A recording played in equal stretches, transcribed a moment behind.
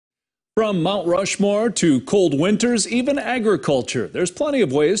From Mount Rushmore to cold winters, even agriculture, there's plenty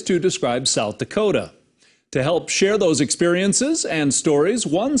of ways to describe South Dakota. To help share those experiences and stories,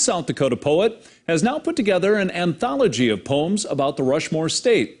 one South Dakota poet has now put together an anthology of poems about the Rushmore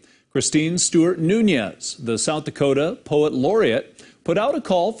State. Christine Stewart Nunez, the South Dakota Poet Laureate, put out a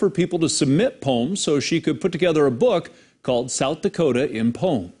call for people to submit poems so she could put together a book called South Dakota in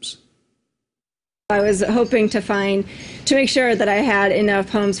Poems. I was hoping to make sure that I had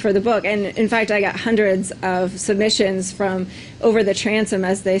enough poems for the book, and in fact I got hundreds of submissions from over the transom,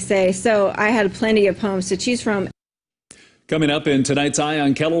 as they say, so I had plenty of poems to choose from. Coming up in tonight's Eye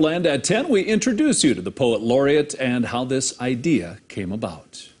on KELOLAND at 10, we introduce you to the Poet Laureate and how this idea came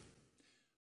about.